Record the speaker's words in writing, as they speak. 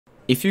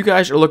If you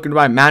guys are looking to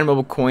buy Madden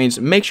Mobile coins,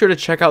 make sure to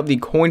check out the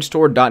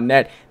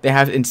coinstore.net. They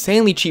have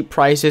insanely cheap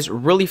prices,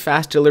 really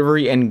fast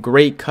delivery, and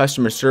great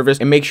customer service.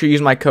 And make sure you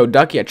use my code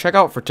Ducky at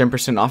checkout for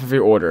 10% off of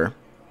your order.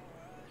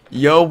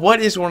 Yo, what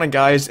is going on,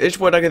 guys? It's your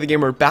boy Ducky the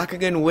Gamer back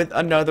again with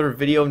another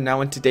video.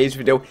 Now in today's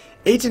video,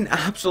 it's an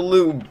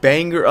absolute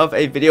banger of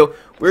a video.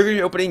 We're going to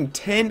be opening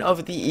 10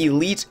 of the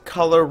Elite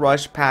Color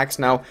Rush packs.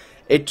 Now,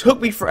 it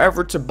took me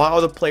forever to buy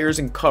all the players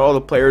and cut all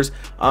the players.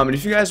 And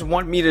if you guys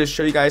want me to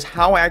show you guys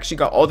how I actually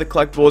got all the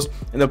collectibles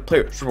and the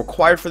players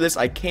required for this,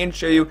 I can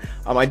show you.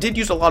 I did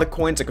use a lot of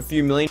coins, like a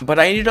few million, but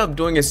I ended up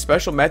doing a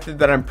special method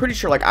that I'm pretty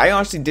sure, like, I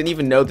honestly didn't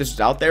even know this was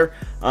out there.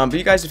 But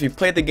you guys, if you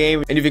played the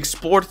game and you've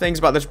explored things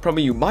about this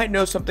promo, you might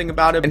know something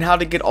about it and how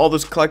to get all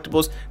those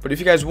collectibles. But if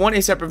you guys want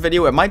a separate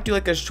video, I might do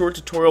like a short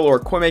tutorial or a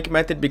coin making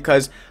method,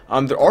 because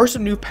there are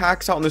some new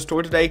packs out in the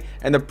store today,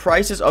 and the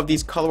prices of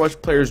these Color Rush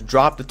players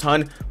dropped a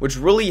ton,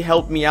 which really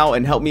helped me out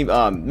and helped me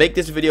make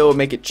this video and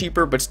make it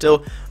cheaper. But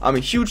still, a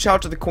huge shout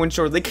out to the coin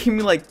store. They gave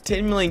me like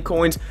 10 million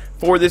coins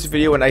for this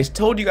video, and I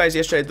told you guys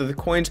yesterday that the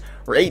coins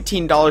were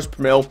 $18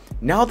 per mil.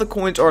 Now the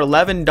coins are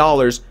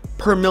 $11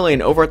 per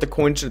million over at the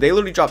coin store. They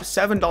literally dropped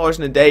 $7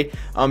 in a day.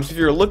 So if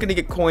you're looking to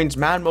get coins,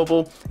 Madden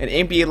Mobile and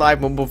NBA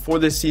Live Mobile, before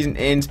this season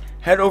ends,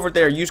 head over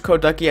there, use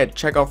code Ducky at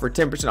checkout for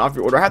 10% off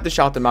your order. I have to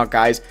shout them out,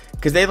 guys,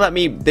 because they let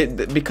me,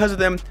 because of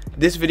them,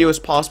 this video is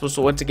possible.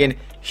 So once again,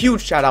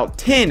 huge shout out.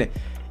 10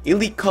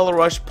 Elite Color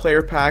Rush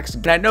player packs,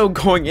 and I know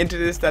going into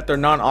this that they're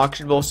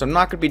non-auctionable, so I'm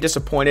not going to be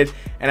disappointed.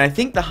 And I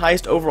think the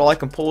highest overall I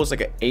can pull is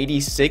like an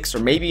 86 or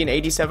maybe an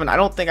 87. I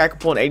don't think I can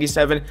pull an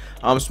 87.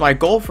 So my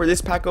goal for this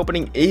pack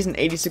opening is an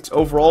 86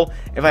 overall.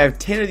 If I have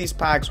 10 of these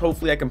packs,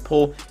 hopefully I can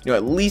pull, you know,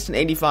 at least an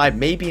 85,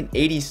 maybe an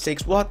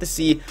 86. We'll have to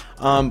see.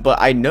 But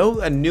I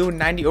know a new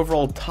 90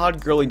 overall Todd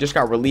Gurley just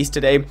got released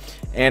today,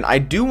 and I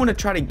do want to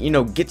try to, you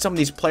know, get some of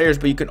these players,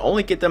 but you can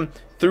only get them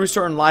through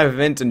certain live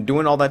events and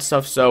doing all that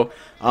stuff. So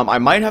I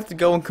might have to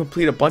go and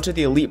complete a bunch of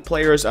the elite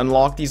players,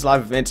 unlock these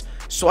live events,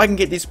 so I can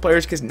get these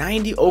players, because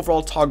 90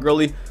 overall Todd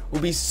Gurley will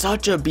be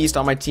such a beast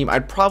on my team.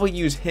 I'd probably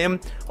use him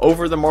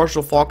over the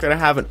Marshall Faulk that I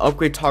have and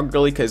upgrade Todd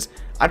Gurley, because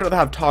I'd rather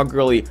have Todd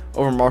Gurley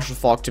over Marshall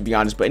Faulk, to be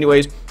honest. But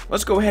anyways,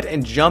 let's go ahead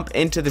and jump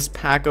into this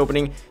pack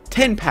opening.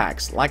 10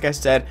 packs, like I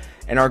said,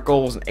 and our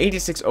goal is an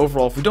 86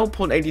 overall. If we don't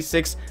pull an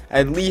 86,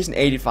 at least an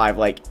 85.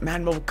 Like,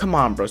 Madden Mobile, come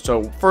on, bro.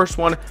 So first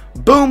one,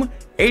 boom,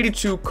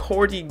 82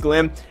 Cordy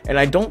Glim. And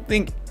I don't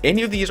think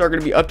any of these are going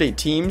to be update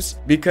teams,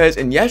 because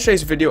in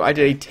yesterday's video I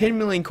did a 10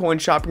 million coin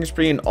shopping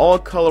spree, and all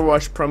Color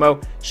Rush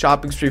promo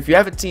shopping spree. If you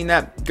haven't seen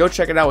that, go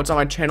check it out. It's on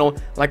my channel,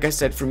 like I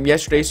said, from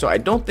yesterday. So I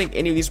don't think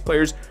any of these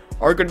players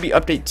are going to be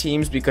update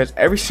teams, because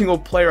every single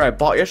player I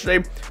bought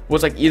yesterday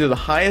was like either the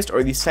highest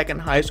or the second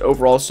highest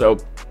overall. So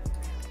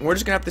we're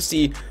just gonna have to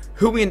see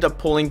who we end up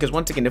pulling, because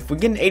once again, if we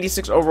get an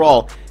 86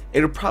 overall,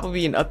 it'll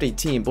probably be an update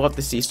team. We'll have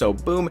to see. So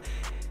boom,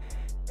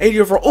 80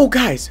 overall. Oh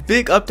guys,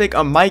 big update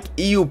on Mike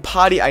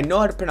Iupati. I know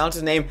how to pronounce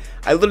his name.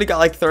 I literally got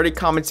like 30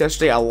 comments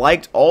yesterday. I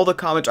liked all the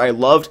comments. I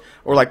loved,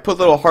 or like put a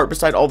little heart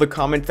beside all the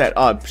comments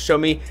that show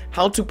me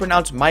how to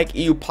pronounce Mike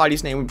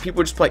Iupati's name. When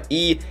people just put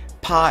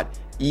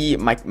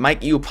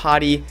Mike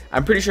Iupati.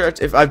 I'm pretty sure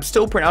if I'm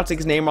still pronouncing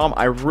his name wrong,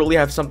 I really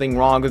have something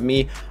wrong with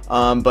me.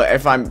 But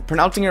if I'm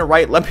pronouncing it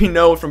right, let me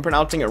know. If I'm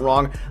pronouncing it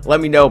wrong, let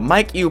me know.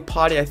 Mike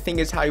Iupati, I think,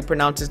 is how you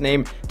pronounce his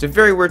name. It's a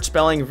very weird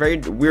spelling, very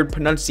weird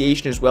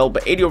pronunciation as well.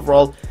 But 80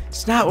 overall,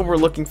 it's not what we're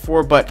looking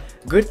for. But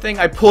good thing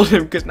I pulled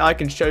him, because now I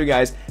can show you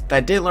guys that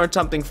I did learn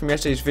something from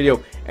yesterday's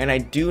video, and I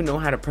do know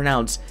how to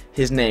pronounce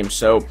his name.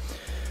 So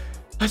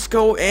let's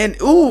go. And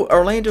ooh,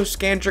 Orlando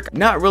Scandrick.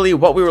 Not really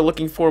what we were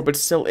looking for, but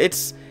still,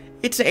 it's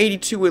an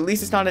 82. At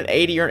least it's not an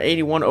 80 or an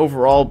 81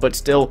 overall, but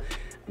still,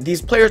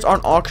 these players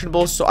aren't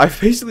auctionable. So I've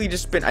basically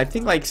just spent, I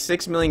think, like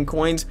 6 million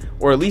coins,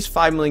 or at least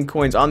 5 million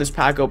coins on this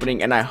pack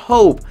opening, and I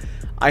hope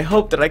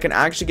that I can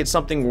actually get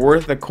something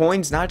worth the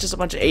coins, not just a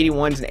bunch of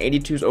 81s and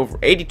 82s over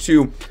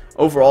 82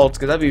 overall,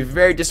 because that'd be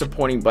very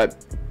disappointing. But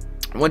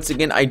once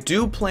again, I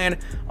do plan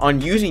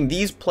on using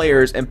these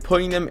players and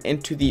putting them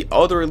into the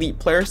other elite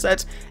player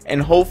sets,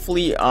 and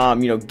hopefully,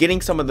 you know, getting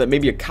some of the,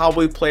 maybe a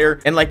Cowboy player,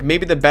 and like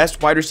maybe the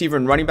best wide receiver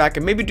and running back,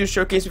 and maybe do a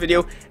showcase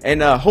video.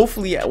 And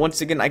hopefully,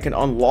 once again, I can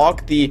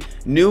unlock the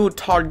new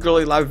Todd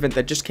Gurley live event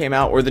that just came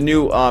out, or the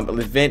new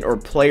event or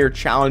player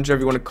challenge,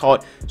 whatever you want to call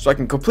it, so I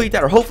can complete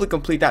that, or hopefully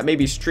complete that,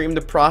 maybe stream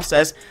the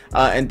process,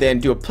 and then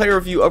do a player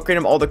review, upgrade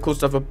him, all the cool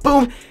stuff. But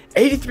boom,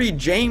 83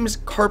 James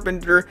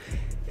Carpenter.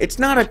 It's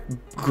not a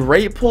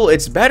great pull.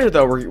 It's better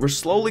though. We're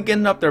slowly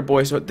getting up there,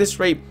 boys. So at this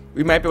rate,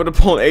 we might be able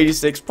to pull an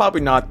 86.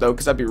 Probably not though,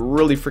 because I'd be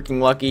really freaking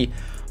lucky.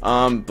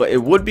 But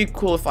it would be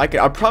cool if I could.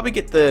 I'd probably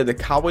get the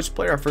Cowboys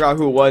player. I forgot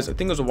who it was. I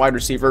think it was a wide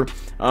receiver.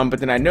 But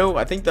then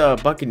I think the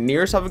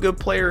Buccaneers have a good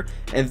player,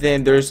 and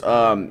then there's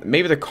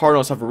maybe the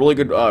Cardinals have a really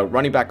good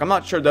running back. I'm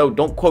not sure though.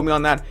 Don't quote me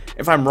on that.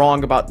 If I'm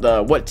wrong about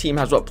what team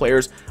has what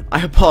players,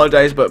 I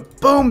apologize.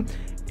 But boom,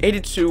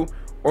 82.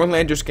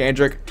 Orlando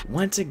Scandrick,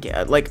 once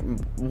again, like,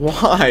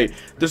 why?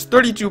 There's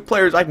 32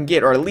 players I can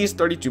get, or at least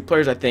 32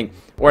 players, I think,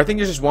 or I think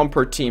there's just one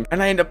per team,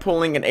 and I end up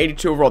pulling an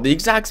 82 overall, the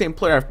exact same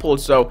player I've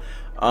pulled. So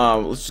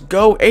Let's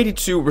go.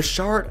 82,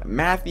 Rashard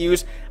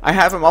Matthews. I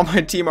have him on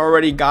my team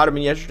already. Got him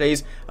in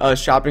yesterday's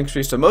shopping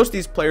spree. So most of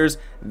these players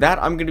that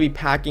I'm going to be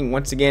packing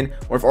once again,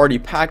 or I've already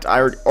packed,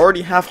 I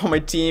already have on my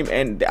team,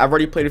 and I've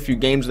already played a few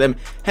games with them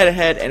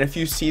head-to-head and a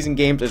few season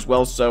games as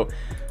well. So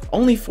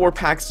only 4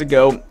 packs to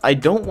go. I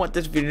don't want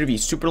this video to be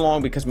super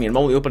long because I'm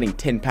only opening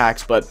 10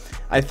 packs, but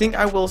I think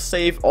I will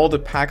save all the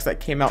packs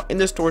that came out in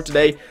the store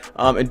today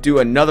and do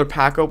another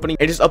pack opening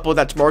and just upload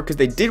that tomorrow, because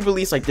they did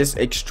release like this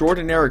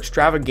extraordinary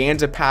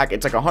extravaganza pack.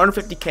 It's like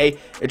 150k.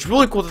 It's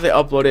really cool that they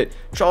upload it.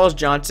 Charles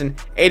Johnson,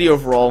 80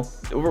 overall.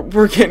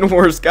 We're getting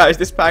worse, guys.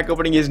 This pack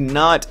opening is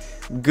not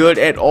good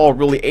at all,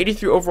 really.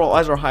 83 overall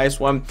as our highest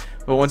one.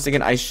 But once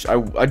again, I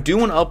do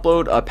want to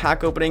upload a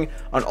pack opening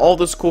on all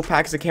those cool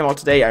packs that came out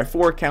today. I have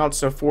 4 accounts,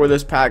 so 4 of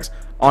those packs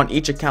on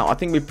each account. I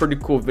think it'd be a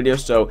pretty cool video.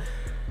 So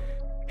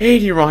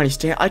 80 Ronnie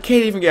Stan. I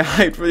can't even get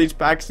hyped for these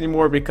packs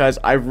anymore because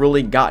I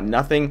really got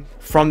nothing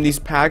from these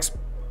packs.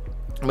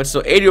 But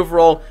so 80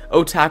 overall,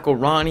 O tackle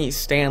Ronnie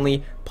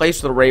Stanley, plays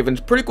for the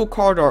Ravens. Pretty cool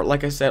card art.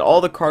 Like I said,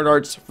 all the card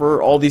arts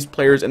for all these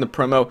players in the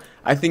promo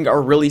I think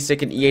are really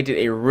sick, and EA did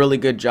a really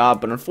good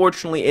job. But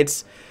unfortunately,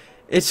 it's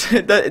just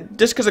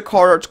because the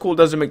card art's cool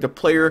doesn't make the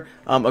player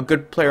a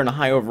good player and a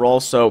high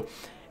overall. So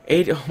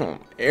 80,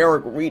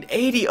 Eric Reed,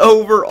 80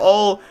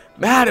 overall,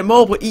 Madden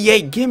Mobile,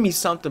 EA, give me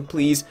something,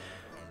 please.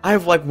 I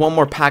have like one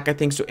more pack, I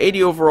think. So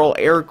 80 overall,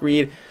 Eric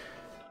Reed.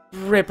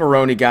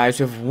 Ripperoni,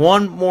 guys. We have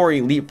one more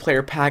elite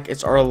player pack.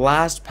 It's our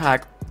last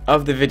pack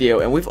of the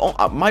video,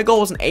 and my goal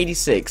was an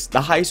 86,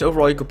 the highest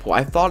overall you could pull.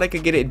 I thought I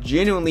could get it.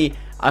 Genuinely,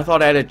 I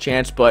thought I had a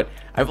chance, but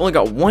I've only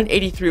got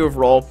 183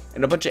 overall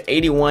and a bunch of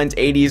 81s,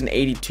 80s, and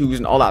 82s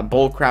and all that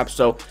bull crap.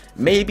 So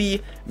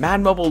maybe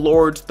Madden Mobile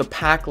Lords, the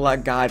pack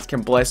luck gods,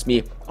 can bless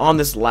me on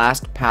this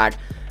last pack.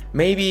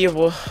 Maybe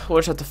we'll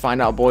just have to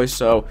find out, boys.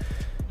 So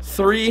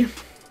 3,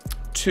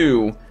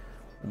 2,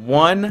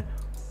 1.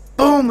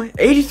 Boom!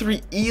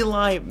 83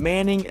 Eli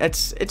Manning.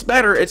 It's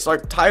better. It's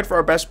like tied for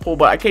our best pull,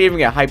 but I can't even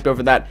get hyped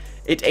over that.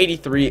 It's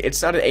 83.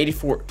 It's not an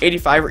 84,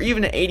 85, or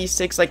even an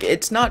 86. Like,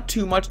 it's not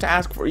too much to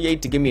ask for EA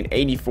to give me an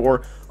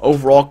 84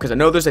 overall, because I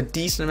know there's a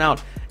decent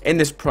amount in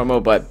this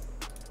promo, but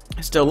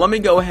still, let me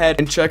go ahead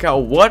and check out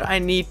what I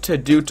need to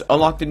do to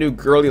unlock the new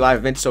Girly Live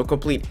event. So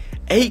complete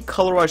 8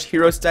 Color Rush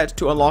hero stats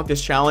to unlock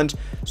this challenge.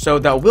 So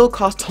that will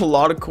cost a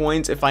lot of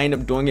coins if I end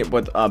up doing it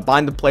with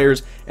buying the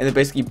players and then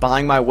basically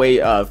buying my way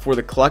for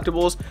the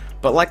collectibles.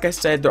 But like I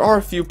said, there are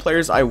a few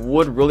players I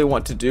would really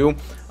want to do.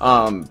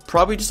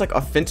 Probably just like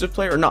offensive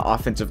player, or not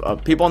offensive,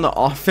 people on the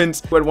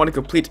offense who I'd want to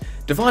complete.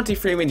 Devontae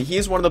Freeman, he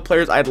is one of the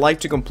players I'd like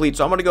to complete.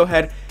 So I'm going to go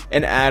ahead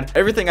and add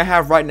everything I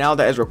have right now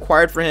that is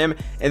required for him.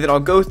 And then I'll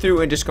go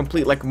through and just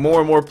complete like more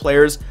and more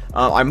players.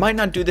 I might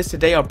not do this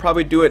today. I'll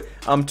probably do it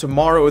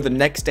tomorrow or the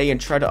next day and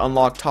try to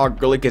unlock Todd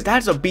Gurley, because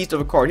that's a beast of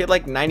a card. He had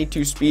like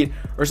 92 speed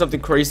or something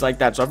crazy like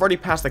that. So I've already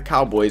passed the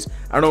Cowboys.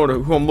 I don't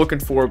know who I'm looking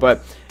for,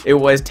 but it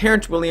was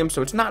Terrence Williams.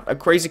 So it's not a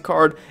crazy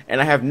card, and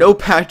I have no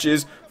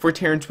patches for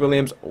Terrence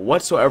Williams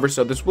whatsoever.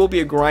 So this will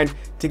be a grind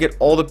to get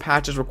all the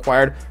patches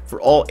required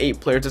for all 8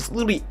 players. It's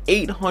literally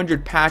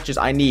 800 patches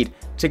I need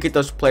to get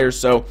those players,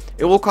 so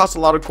it will cost a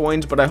lot of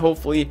coins, but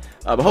hopefully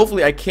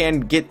I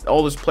can get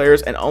all those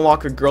players and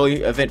unlock a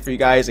Girly event for you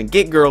guys and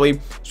get Girly,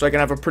 so I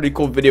can have a pretty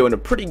cool video and a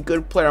pretty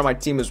good player on my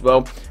team as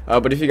well.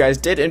 But if you guys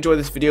did enjoy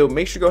this video,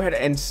 make sure to go ahead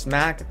and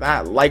smack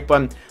that like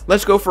button.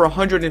 Let's go for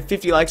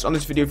 150 likes on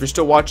this video. If you're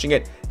still watching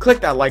it,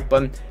 click that like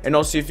button. And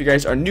also, if you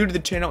guys are new to the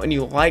channel and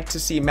you like to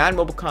see Madden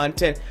Mobile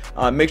content,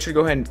 make sure to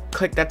go ahead and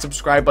click that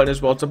subscribe button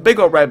as well. It's a big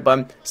old red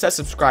button, says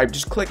subscribe.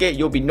 Just click it.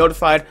 You'll be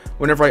notified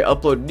whenever I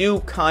upload new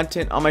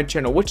content on my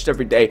channel, which is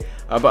every day.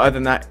 But other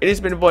than that, it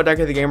has been your boy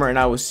Ducky the Gamer, and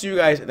I will see you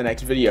guys in the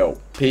next video.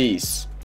 Peace.